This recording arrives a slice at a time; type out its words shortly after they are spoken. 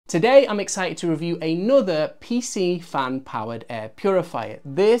Today I'm excited to review another PC fan powered air purifier,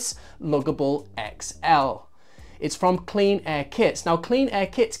 this Luggable XL. It's from CleanAirKits. Now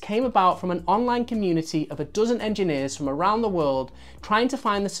CleanAirKits came about from an online community of a dozen engineers from around the world trying to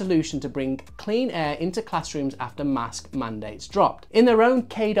find the solution to bring clean air into classrooms after mask mandates dropped. In their own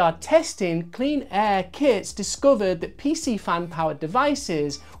CADR testing, CleanAirKits discovered that PC fan powered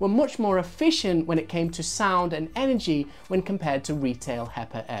devices were much more efficient when it came to sound and energy when compared to retail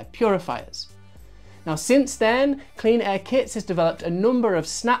Hepa air purifiers. Now since then, CleanAirKits has developed a number of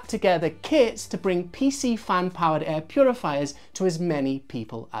snap-together kits to bring PC fan-powered air purifiers to as many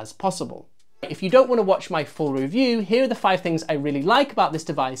people as possible. If you don't want to watch my full review, here are the 5 things I really like about this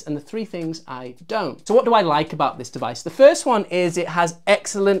device and the 3 things I don't. So what do I like about this device? The first one is it has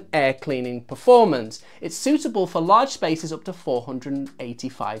excellent air cleaning performance. It's suitable for large spaces up to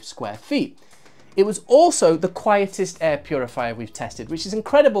 485 square feet. It was also the quietest air purifier we've tested, which is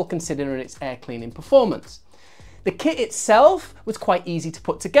incredible considering its air cleaning performance. The kit itself was quite easy to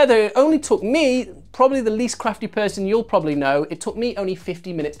put together. It only took me, probably the least crafty person you'll probably know, it took me only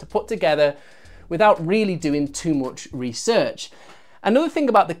 50 minutes to put together without really doing too much research. Another thing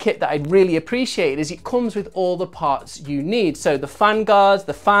about the kit that I really appreciate is it comes with all the parts you need. So the fan guards,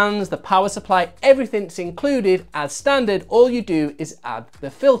 the fans, the power supply, everything's included as standard. All you do is add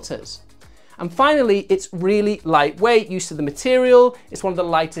the filters. And finally, it's really lightweight, used to the material. It's one of the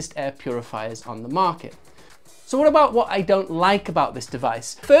lightest air purifiers on the market. So what about what I don't like about this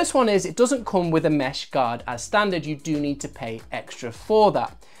device? First one is it doesn't come with a mesh guard as standard. You do need to pay extra for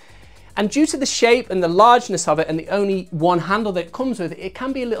that. And due to the shape and the largeness of it and the only one handle that it comes with, it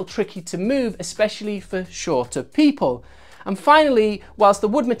can be a little tricky to move, especially for shorter people. And finally, whilst the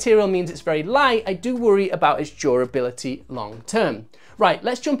wood material means it's very light, I do worry about its durability long term. Right,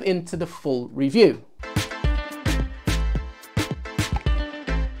 let's jump into the full review.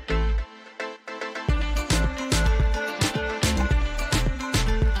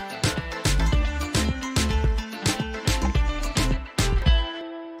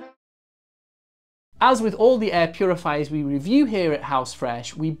 As with all the air purifiers we review here at House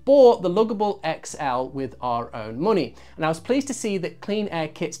Fresh, we bought the Luggable XL with our own money. And I was pleased to see that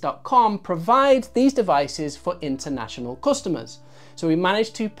CleanAirKits.com provides these devices for international customers. So we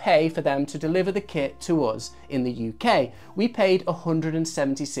managed to pay for them to deliver the kit to us in the UK. We paid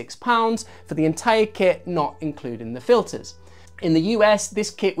 £176 for the entire kit, not including the filters. In the US, this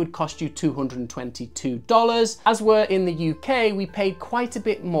kit would cost you $222. As we're in the UK, we paid quite a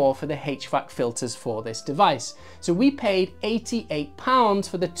bit more for the HVAC filters for this device. So we paid £88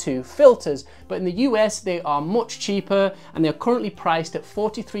 for the 2 filters, but in the US, they are much cheaper and they're currently priced at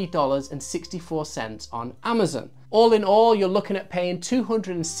 $43.64 on Amazon. All in all, you're looking at paying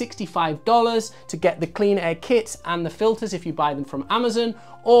 $265 to get the CleanAirKits and the filters if you buy them from Amazon,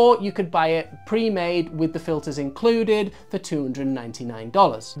 or you could buy it pre-made with the filters included for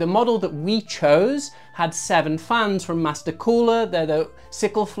 $299. The model that we chose had 7 fans from Master Cooler. They're the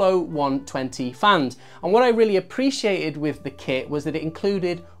SickleFlow 120 fans. And what I really appreciated with the kit was that it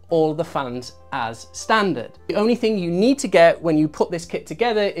included all the fans as standard. The only thing you need to get when you put this kit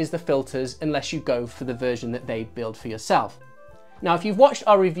together is the filters, unless you go for the version that they build for yourself. Now, if you've watched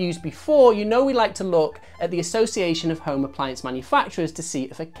our reviews before, you know we like to look at the Association of Home Appliance Manufacturers to see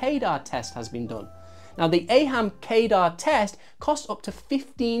if a CADR test has been done. Now, the AHAM CADR test costs up to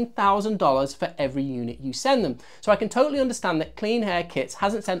 $15,000 for every unit you send them. So I can totally understand that CleanAirKits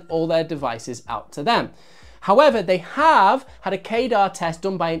hasn't sent all their devices out to them. However, they have had a CADR test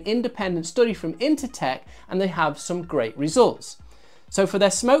done by an independent study from Intertek, and they have some great results. So for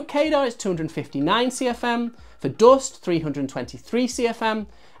their smoke CADR, it's 259 CFM, for dust, 323 CFM,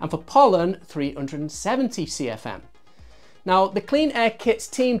 and for pollen, 370 CFM. Now, the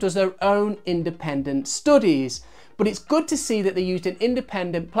CleanAirKits team does their own independent studies, but it's good to see that they used an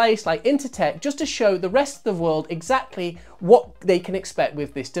independent place like Intertek just to show the rest of the world exactly what they can expect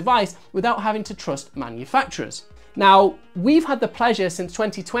with this device without having to trust manufacturers. Now, we've had the pleasure since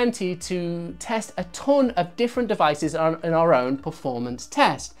 2020 to test a ton of different devices in our own performance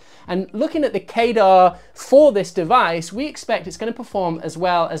test. And looking at the CADR for this device, we expect it's going to perform as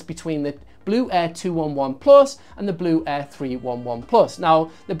well as between the BlueAir 211 Plus and the BlueAir 311 Plus.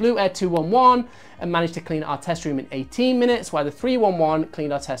 Now, the BlueAir 211 managed to clean our test room in 18 minutes, while the 311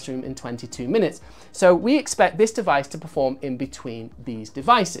 cleaned our test room in 22 minutes. So we expect this device to perform in between these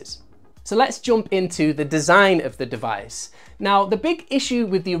devices. So let's jump into the design of the device. Now, the big issue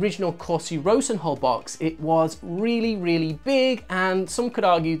with the original Corsi Rosenthal box, it was really, really big, and some could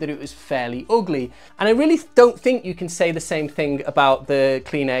argue that it was fairly ugly. And I really don't think you can say the same thing about the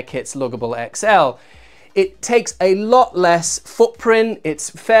CleanAirKits Luggable XL. It takes a lot less footprint. It's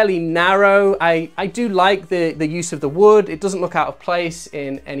fairly narrow. I do like the use of the wood. It doesn't look out of place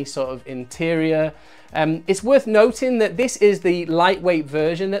in any sort of interior. It's worth noting that this is the lightweight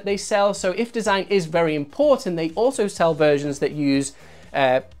version that they sell. So if design is very important, they also sell versions that use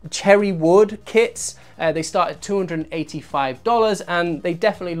cherry wood kits. They start at $285 and they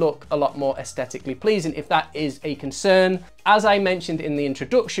definitely look a lot more aesthetically pleasing if that is a concern. As I mentioned in the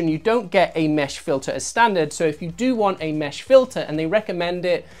introduction, you don't get a mesh filter as standard. So if you do want a mesh filter, and they recommend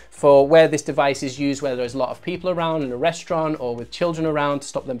it for where this device is used, where there's a lot of people around in a restaurant or with children around to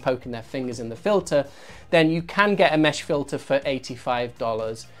stop them poking their fingers in the filter, then you can get a mesh filter for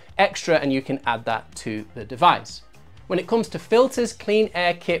 $85 extra and you can add that to the device. When it comes to filters,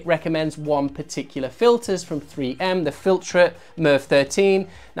 CleanAirKit recommends one particular filters from 3M, the Filtrate MERV 13.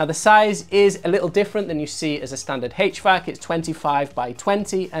 Now the size is a little different than you see as a standard HVAC. It's 25 by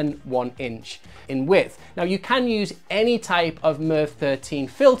 20 and 1 inch in width. Now you can use any type of MERV 13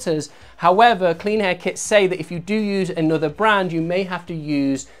 filters. However, CleanAirKits say that if you do use another brand, you may have to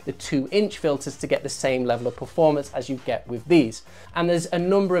use the 2-inch filters to get the same level of performance as you get with these. And there's a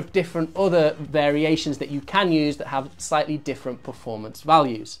number of different other variations that you can use that have slightly different performance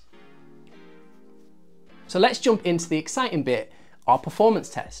values. So let's jump into the exciting bit, our performance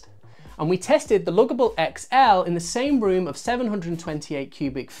test. And we tested the Luggable XL in the same room of 728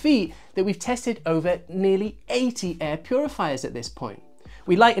 cubic feet that we've tested over nearly 80 air purifiers at this point.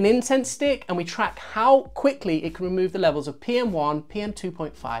 We light an incense stick and we track how quickly it can remove the levels of PM1,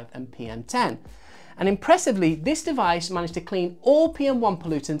 PM2.5 and PM10. And impressively, this device managed to clean all PM1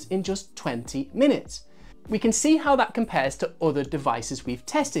 pollutants in just 20 minutes. We can see how that compares to other devices we've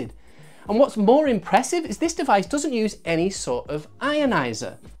tested. And what's more impressive is this device doesn't use any sort of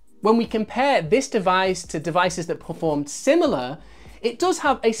ionizer. When we compare this device to devices that performed similar, it does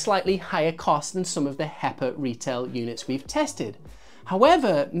have a slightly higher cost than some of the Hepa retail units we've tested.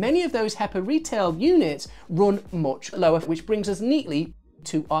 However, many of those Hepa retail units run much lower, which brings us neatly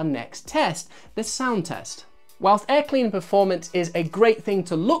to our next test, the sound test. Whilst air cleaning performance is a great thing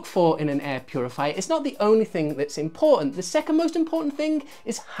to look for in an air purifier, it's not the only thing that's important. The second most important thing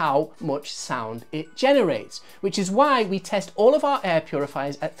is how much sound it generates, which is why we test all of our air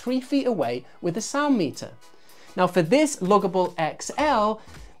purifiers at 3 feet away with a sound meter. Now for this Luggable XL,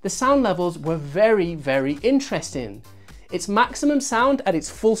 the sound levels were very, very interesting. Its maximum sound at its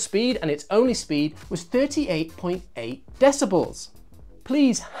full speed and its only speed was 38.8 decibels.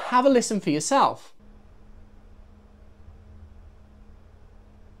 Please have a listen for yourself.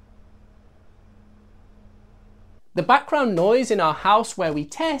 The background noise in our house where we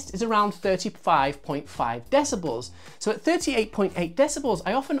test is around 35.5 decibels. So at 38.8 decibels,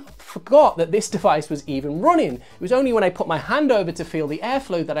 I often forgot that this device was even running. It was only when I put my hand over to feel the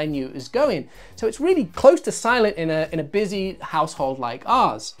airflow that I knew it was going. So it's really close to silent in a busy household like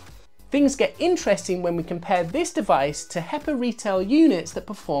ours. Things get interesting when we compare this device to Hepa retail units that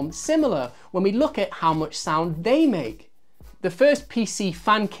perform similar when we look at how much sound they make. The first PC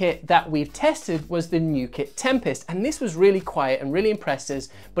fan kit that we've tested was the Nukit Tempest, and this was really quiet and really impressive,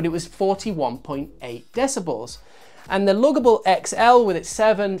 but it was 41.8 decibels. And the Luggable XL with its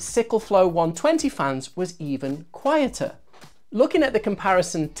 7 SickleFlow 120 fans was even quieter. Looking at the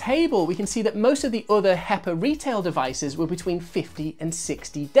comparison table, we can see that most of the other Hepa retail devices were between 50 and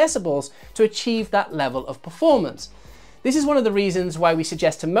 60 decibels to achieve that level of performance. This is one of the reasons why we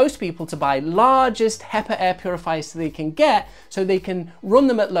suggest to most people to buy largest Hepa air purifiers they can get, so they can run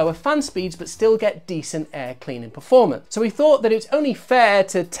them at lower fan speeds but still get decent air cleaning performance. So we thought that it's only fair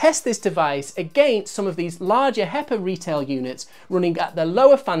to test this device against some of these larger Hepa retail units running at the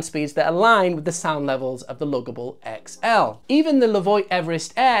lower fan speeds that align with the sound levels of the Luggable XL. Even the Levoit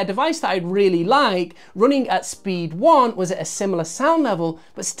EverestAir, a device that I'd really like, running at speed 1 was at a similar sound level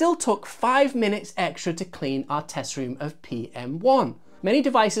but still took 5 minutes extra to clean our test room of PM1. Many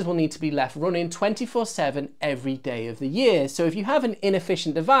devices will need to be left running 24/7 every day of the year, so if you have an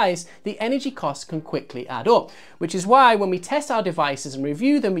inefficient device, the energy costs can quickly add up, which is why when we test our devices and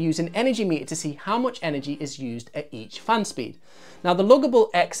review them, we use an energy meter to see how much energy is used at each fan speed. Now the Luggable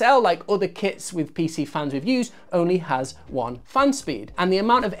XL, like other kits with PC fans we've used, only has 1 fan speed, and the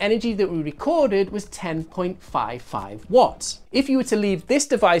amount of energy that we recorded was 10.55 watts. If you were to leave this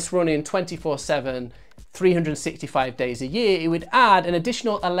device running 24/7 365 days a year, it would add an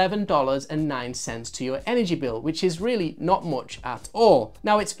additional $11.09 to your energy bill, which is really not much at all.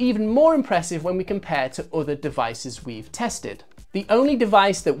 Now it's even more impressive when we compare to other devices we've tested. The only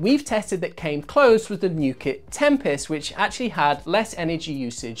device that we've tested that came close was the Nukit Tempest, which actually had less energy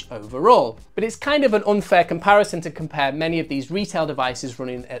usage overall. But it's kind of an unfair comparison to compare many of these retail devices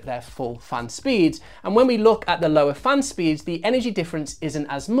running at their full fan speeds. And when we look at the lower fan speeds, the energy difference isn't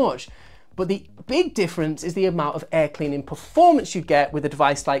as much. But the big difference is the amount of air cleaning performance you get with a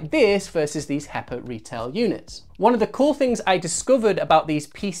device like this versus these Hepa retail units. One of the cool things I discovered about these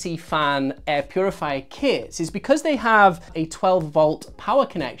PC fan air purifier kits is because they have a 12-volt power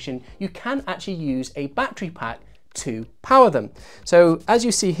connection, you can actually use a battery pack to power them. So as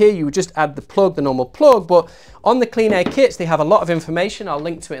you see here, you would just add the plug, the normal plug, but on the CleanAirKits, they have a lot of information. I'll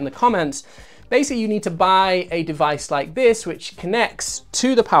link to it in the comments. Basically, you need to buy a device like this, which connects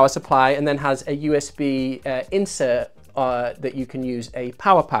to the power supply and then has a USB insert that you can use a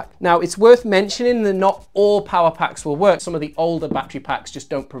power pack. Now, it's worth mentioning that not all power packs will work. Some of the older battery packs just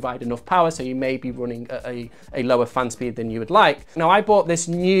don't provide enough power, so you may be running at a lower fan speed than you would like. Now, I bought this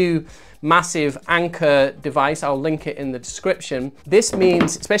new massive Anchor device. I'll link it in the description. This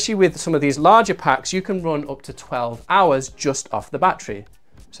means, especially with some of these larger packs, you can run up to 12 hours just off the battery.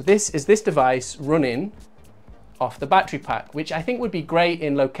 So this is this device running off the battery pack, which I think would be great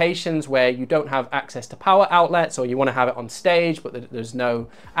in locations where you don't have access to power outlets, or you want to have it on stage, but there's no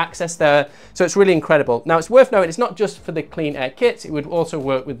access there. So it's really incredible. Now, it's worth noting, it's not just for the CleanAirKits. It would also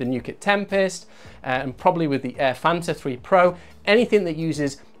work with the Nukit Tempest and probably with the AirFanta 3 Pro, anything that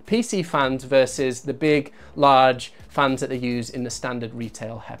uses PC fans versus the big, large fans that they use in the standard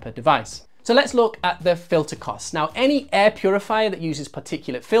retail Hepa device. So let's look at the filter costs. Now, any air purifier that uses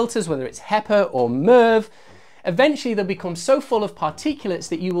particulate filters, whether it's Hepa or MERV, eventually they'll become so full of particulates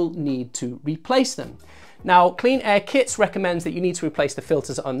that you will need to replace them. Now, CleanAirKits recommends that you need to replace the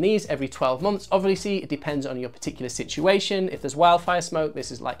filters on these every 12 months. Obviously, it depends on your particular situation. If there's wildfire smoke, this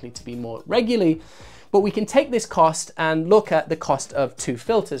is likely to be more regularly. But we can take this cost and look at the cost of 2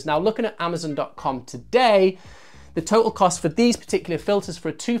 filters. Now, looking at Amazon.com today, the total cost for these particular filters for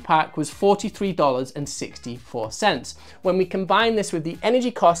a 2-pack was $43.64. When we combine this with the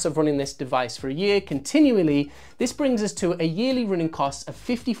energy costs of running this device for a year continually, this brings us to a yearly running cost of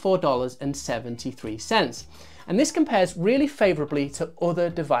 $54.73. And this compares really favorably to other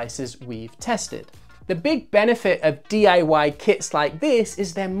devices we've tested. The big benefit of DIY kits like this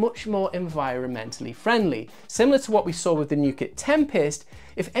is they're much more environmentally friendly. Similar to what we saw with the Nukit Tempest,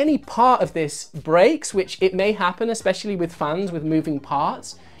 if any part of this breaks, which it may happen, especially with fans with moving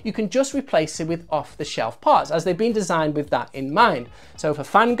parts, you can just replace it with off-the-shelf parts, as they've been designed with that in mind. So if a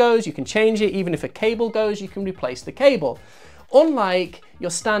fan goes, you can change it. Even if a cable goes, you can replace the cable. Unlike your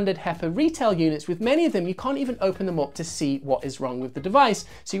standard Hepa retail units, with many of them, you can't even open them up to see what is wrong with the device.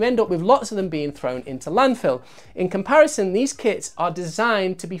 So you end up with lots of them being thrown into landfill. In comparison, these kits are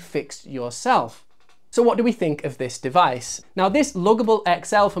designed to be fixed yourself. So what do we think of this device? Now, this Luggable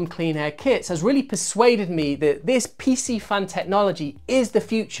XL from CleanAirKits has really persuaded me that this PC fan technology is the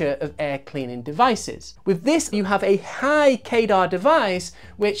future of air cleaning devices. With this, you have a high CADR device,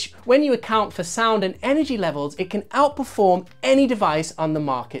 which when you account for sound and energy levels, it can outperform any device on the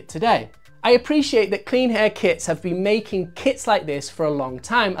market today. I appreciate that CleanAirKits have been making kits like this for a long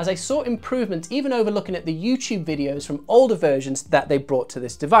time, as I saw improvements even over looking at the YouTube videos from older versions that they brought to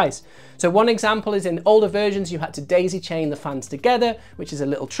this device. So one example is in older versions, you had to daisy chain the fans together, which is a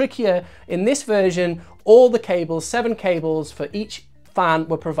little trickier. In this version, all the cables, 7 cables for each fan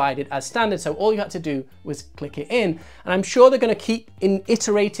were provided as standard, so all you had to do was click it in. And I'm sure they're going to keep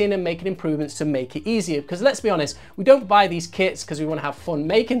iterating and making improvements to make it easier, because let's be honest, we don't buy these kits because we want to have fun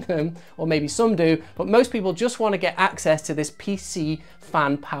making them, or maybe some do, but most people just want to get access to this PC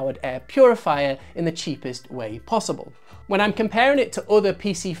fan powered air purifier in the cheapest way possible. When I'm comparing it to other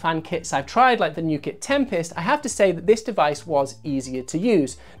PC fan kits I've tried, like the Nukit Tempest, I have to say that this device was easier to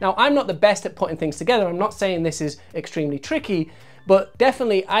use. Now, I'm not the best at putting things together. I'm not saying this is extremely tricky, but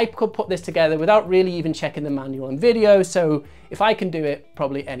definitely I could put this together without really even checking the manual and video. So if I can do it,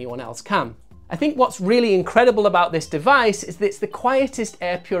 probably anyone else can. I think what's really incredible about this device is that it's the quietest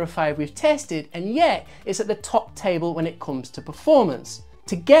air purifier we've tested, and yet it's at the top table when it comes to performance.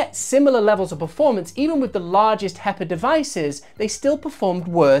 To get similar levels of performance, even with the largest Hepa devices, they still performed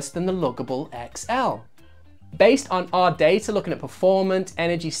worse than the Luggable XL. Based on our data looking at performance,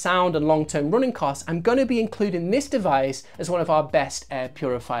 energy, sound, and long-term running costs, I'm going to be including this device as one of our best air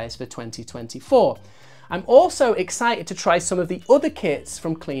purifiers for 2024. I'm also excited to try some of the other kits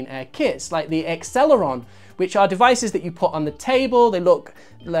from CleanAirKits, like the Acceleron, which are devices that you put on the table.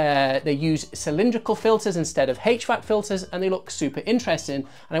 They use cylindrical filters instead of HVAC filters, and they look super interesting,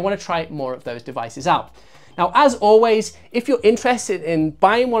 and I want to try more of those devices out. Now, as always, if you're interested in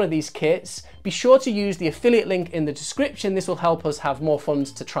buying one of these kits, be sure to use the affiliate link in the description. This will help us have more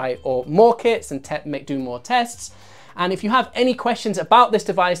funds to try more kits and do more tests. And if you have any questions about this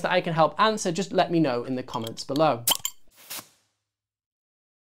device that I can help answer, just let me know in the comments below.